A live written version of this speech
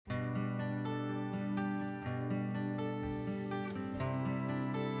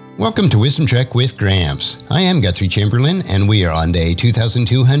Welcome to Wisdom Trek with Gramps. I am Guthrie Chamberlain, and we are on day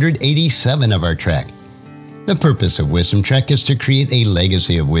 2287 of our trek. The purpose of Wisdom Trek is to create a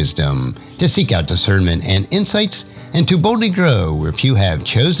legacy of wisdom, to seek out discernment and insights, and to boldly grow where few have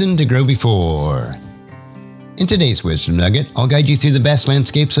chosen to grow before. In today's Wisdom Nugget, I'll guide you through the vast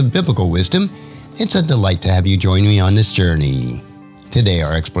landscapes of biblical wisdom. It's a delight to have you join me on this journey. Today,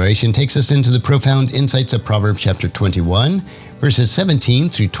 our exploration takes us into the profound insights of Proverbs chapter 21, verses 17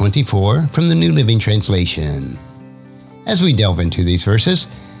 through 24 from the New Living Translation. As we delve into these verses,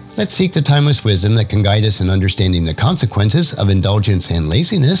 let's seek the timeless wisdom that can guide us in understanding the consequences of indulgence and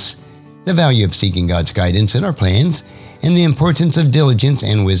laziness, the value of seeking God's guidance in our plans, and the importance of diligence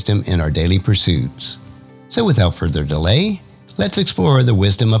and wisdom in our daily pursuits. So without further delay, let's explore the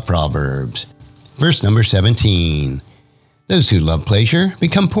wisdom of Proverbs. Verse number 17. Those who love pleasure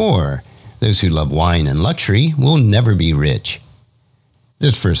become poor. Those who love wine and luxury will never be rich.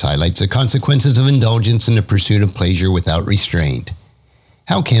 This verse highlights the consequences of indulgence in the pursuit of pleasure without restraint.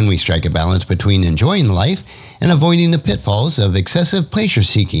 How can we strike a balance between enjoying life and avoiding the pitfalls of excessive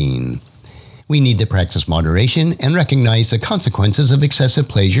pleasure-seeking? We need to practice moderation and recognize the consequences of excessive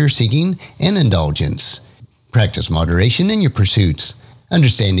pleasure-seeking and indulgence. Practice moderation in your pursuits,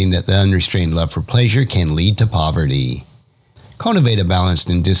 understanding that the unrestrained love for pleasure can lead to poverty. Cultivate a balanced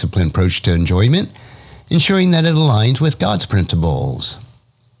and disciplined approach to enjoyment, ensuring that it aligns with God's principles.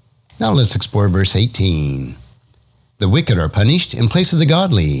 Now let's explore verse 18. The wicked are punished in place of the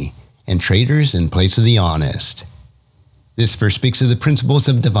godly, and traitors in place of the honest. This verse speaks of the principles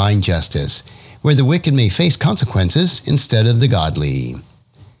of divine justice, where the wicked may face consequences instead of the godly.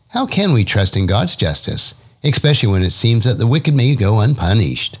 How can we trust in God's justice, especially when it seems that the wicked may go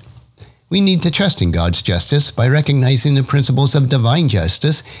unpunished? We need to trust in God's justice by recognizing the principles of divine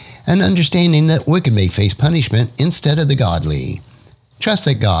justice and understanding that wicked may face punishment instead of the godly. Trust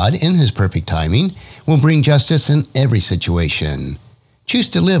that God, in His perfect timing, will bring justice in every situation. Choose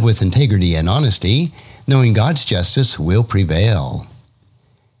to live with integrity and honesty, knowing God's justice will prevail.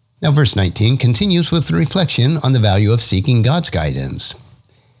 Now verse 19 continues with the reflection on the value of seeking God's guidance.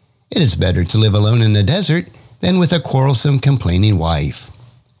 It is better to live alone in the desert than with a quarrelsome, complaining wife.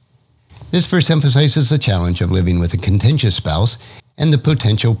 This verse emphasizes the challenge of living with a contentious spouse and the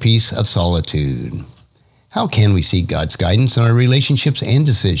potential peace of solitude. How can we seek God's guidance in our relationships and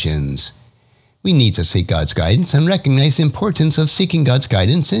decisions? We need to seek God's guidance and recognize the importance of seeking God's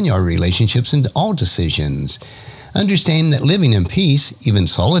guidance in our relationships and all decisions. Understand that living in peace, even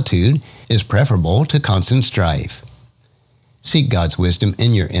solitude, is preferable to constant strife. Seek God's wisdom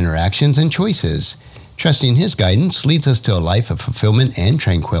in your interactions and choices. Trusting His guidance leads us to a life of fulfillment and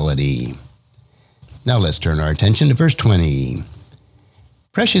tranquility. Now let's turn our attention to verse 20.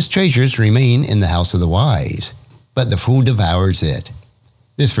 Precious treasures remain in the house of the wise, but the fool devours it.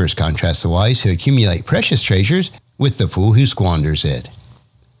 This verse contrasts the wise who accumulate precious treasures with the fool who squanders it.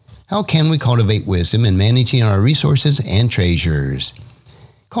 How can we cultivate wisdom in managing our resources and treasures?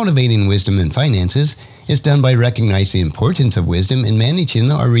 Cultivating wisdom in finances is done by recognizing the importance of wisdom in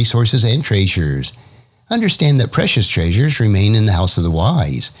managing our resources and treasures. Understand that precious treasures remain in the house of the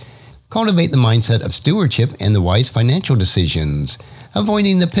wise. Cultivate the mindset of stewardship and the wise financial decisions,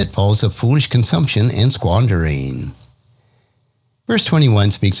 avoiding the pitfalls of foolish consumption and squandering. Verse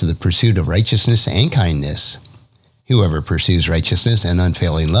 21 speaks of the pursuit of righteousness and kindness. Whoever pursues righteousness and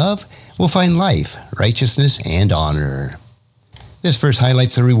unfailing love will find life, righteousness, and honor. This verse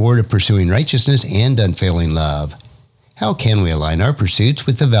highlights the reward of pursuing righteousness and unfailing love. How can we align our pursuits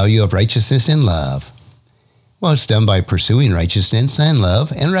with the value of righteousness and love? Well, it's done by pursuing righteousness and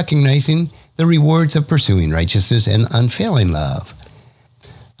love and recognizing the rewards of pursuing righteousness and unfailing love.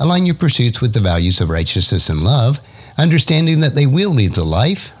 Align your pursuits with the values of righteousness and love, understanding that they will lead to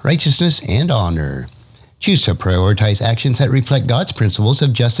life, righteousness, and honor. Choose to prioritize actions that reflect God's principles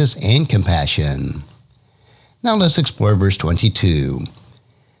of justice and compassion. Now let's explore verse 22.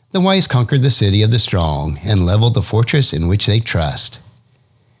 The wise conquer the city of the strong and level the fortress in which they trust.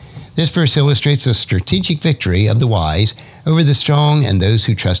 This verse illustrates the strategic victory of the wise over the strong and those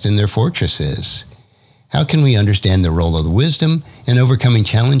who trust in their fortresses. How can we understand the role of the wisdom in overcoming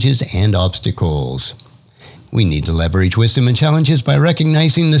challenges and obstacles? We need to leverage wisdom and challenges by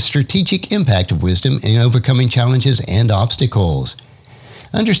recognizing the strategic impact of wisdom in overcoming challenges and obstacles.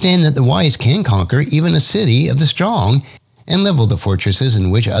 Understand that the wise can conquer even a city of the strong and level the fortresses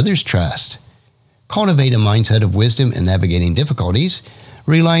in which others trust. Cultivate a mindset of wisdom in navigating difficulties,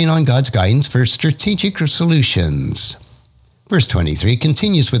 relying on God's guidance for strategic solutions. Verse 23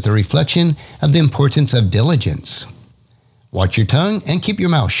 continues with a reflection of the importance of diligence. Watch your tongue and keep your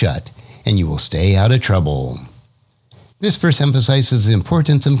mouth shut, and you will stay out of trouble. This verse emphasizes the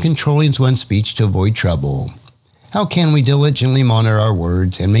importance of controlling one's speech to avoid trouble. How can we diligently monitor our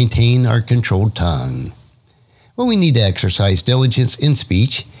words and maintain our controlled tongue? Well, we need to exercise diligence in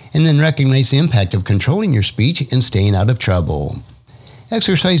speech and then recognize the impact of controlling your speech and staying out of trouble.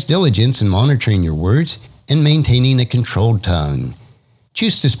 Exercise diligence in monitoring your words and maintaining a controlled tongue.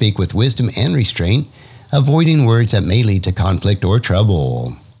 Choose to speak with wisdom and restraint, avoiding words that may lead to conflict or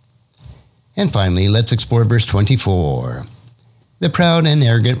trouble. And finally, let's explore verse 24. The proud and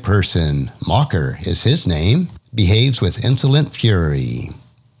arrogant person, mocker is his name, behaves with insolent fury.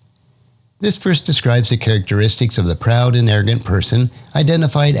 This verse describes the characteristics of the proud and arrogant person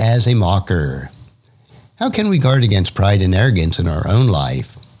identified as a mocker. How can we guard against pride and arrogance in our own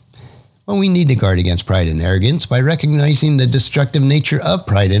life? Well, we need to guard against pride and arrogance by recognizing the destructive nature of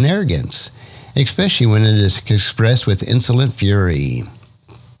pride and arrogance, especially when it is expressed with insolent fury.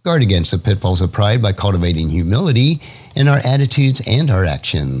 Guard against the pitfalls of pride by cultivating humility in our attitudes and our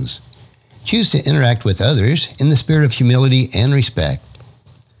actions. Choose to interact with others in the spirit of humility and respect,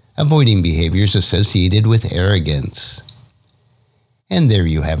 avoiding behaviors associated with arrogance. And there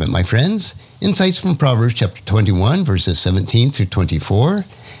you have it, my friends. Insights from Proverbs chapter 21, verses 17 through 24.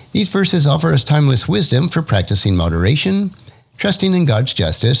 These verses offer us timeless wisdom for practicing moderation, trusting in God's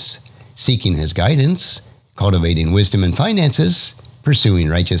justice, seeking His guidance, cultivating wisdom in finances, pursuing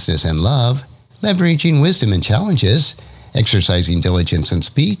righteousness and love, leveraging wisdom in challenges, exercising diligence in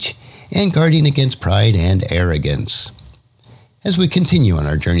speech, and guarding against pride and arrogance. As we continue on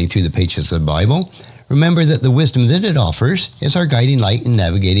our journey through the pages of the Bible, remember that the wisdom that it offers is our guiding light in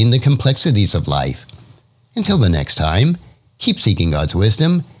navigating the complexities of life. Until the next time, keep seeking God's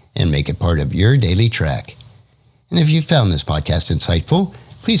wisdom and make it part of your daily trek. And if you found this podcast insightful,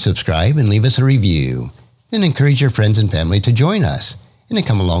 please subscribe and leave us a review. Then encourage your friends and family to join us and to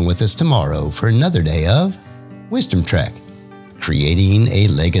come along with us tomorrow for another day of Wisdom Trek, creating a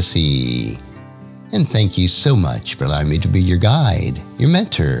legacy. And thank you so much for allowing me to be your guide, your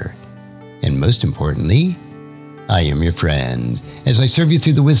mentor, and most importantly, I am your friend as I serve you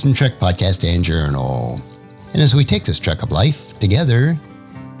through the Wisdom Trek podcast and journal. And as we take this trek of life together,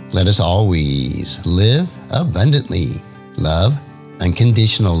 let us always live abundantly, love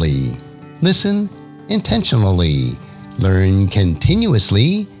unconditionally, listen intentionally, learn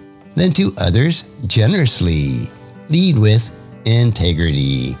continuously, lend to others generously, lead with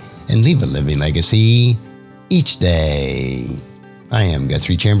integrity, and leave a living legacy each day. I am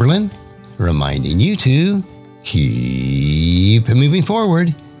Guthrie Chamberlain, reminding you to keep moving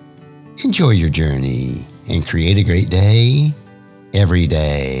forward, enjoy your journey, and create a great day every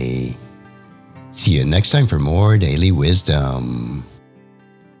day. See you next time for more daily wisdom.